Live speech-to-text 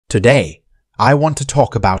Today, I want to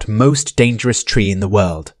talk about most dangerous tree in the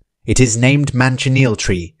world. It is named Manchineel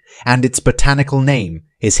tree, and its botanical name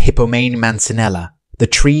is Hippomane mancinella. The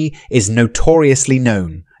tree is notoriously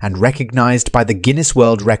known and recognized by the Guinness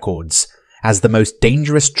World Records as the most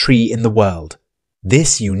dangerous tree in the world.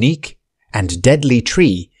 This unique and deadly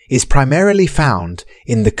tree is primarily found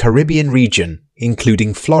in the Caribbean region,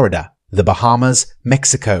 including Florida, the Bahamas,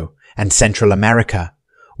 Mexico, and Central America.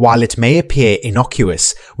 While it may appear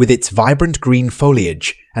innocuous with its vibrant green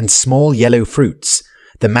foliage and small yellow fruits,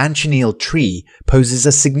 the Manchineel tree poses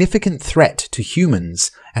a significant threat to humans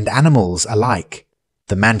and animals alike.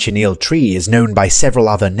 The Manchineel tree is known by several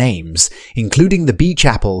other names, including the beach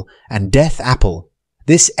apple and death apple.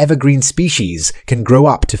 This evergreen species can grow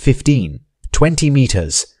up to 15, 20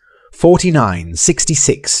 meters,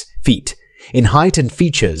 66 feet in height and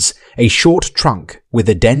features a short trunk with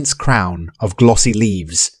a dense crown of glossy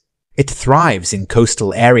leaves. It thrives in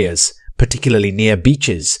coastal areas, particularly near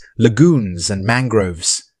beaches, lagoons, and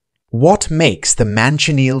mangroves. What makes the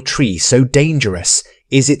Manchineel tree so dangerous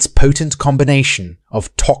is its potent combination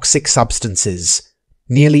of toxic substances.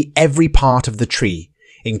 Nearly every part of the tree,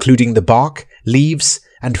 including the bark, leaves,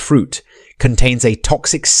 and fruit, contains a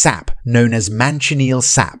toxic sap known as Manchineel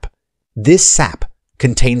sap. This sap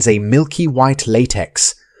contains a milky white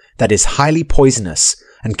latex that is highly poisonous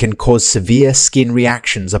and can cause severe skin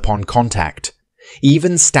reactions upon contact.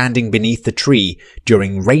 Even standing beneath the tree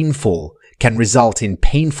during rainfall can result in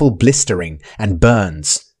painful blistering and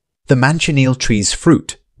burns. The Manchineel tree's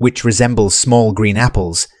fruit, which resembles small green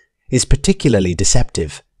apples, is particularly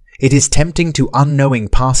deceptive. It is tempting to unknowing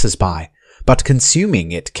passers-by, but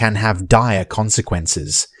consuming it can have dire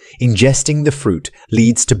consequences. Ingesting the fruit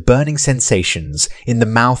leads to burning sensations in the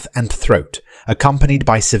mouth and throat, accompanied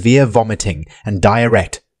by severe vomiting and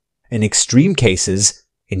diarrhea. In extreme cases,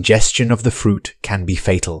 ingestion of the fruit can be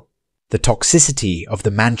fatal. The toxicity of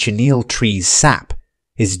the Manchineel tree's sap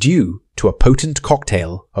is due to a potent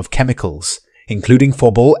cocktail of chemicals, including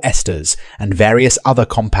phorbol esters and various other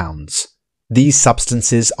compounds. These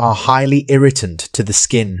substances are highly irritant to the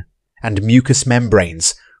skin and mucous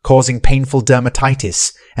membranes, causing painful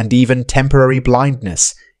dermatitis and even temporary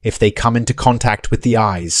blindness if they come into contact with the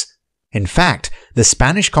eyes. In fact, the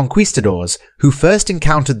Spanish conquistadors who first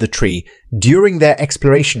encountered the tree during their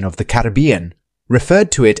exploration of the Caribbean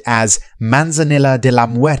referred to it as Manzanilla de la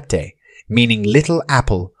Muerte, meaning little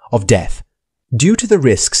apple of death. Due to the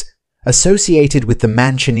risks associated with the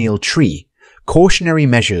Manchineel tree, cautionary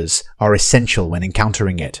measures are essential when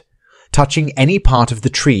encountering it. Touching any part of the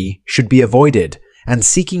tree should be avoided, and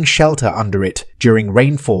seeking shelter under it during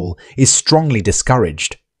rainfall is strongly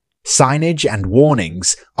discouraged. Signage and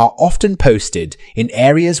warnings are often posted in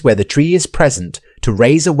areas where the tree is present to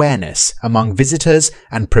raise awareness among visitors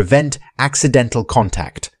and prevent accidental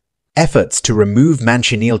contact. Efforts to remove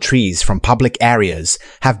Manchineel trees from public areas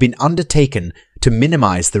have been undertaken to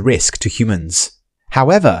minimize the risk to humans.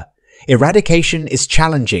 However, eradication is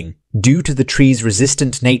challenging due to the tree's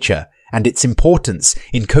resistant nature and its importance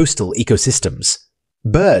in coastal ecosystems.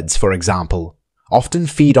 Birds, for example, often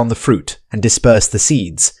feed on the fruit and disperse the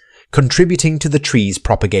seeds, contributing to the tree's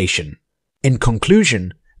propagation. In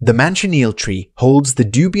conclusion, the Manchineel tree holds the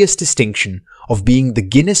dubious distinction of being the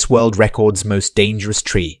Guinness World Record's most dangerous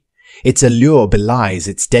tree. Its allure belies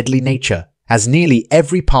its deadly nature, as nearly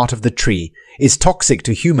every part of the tree is toxic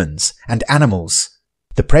to humans and animals.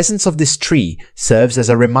 The presence of this tree serves as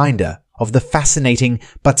a reminder of the fascinating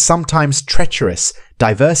but sometimes treacherous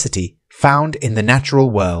diversity found in the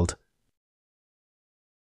natural world.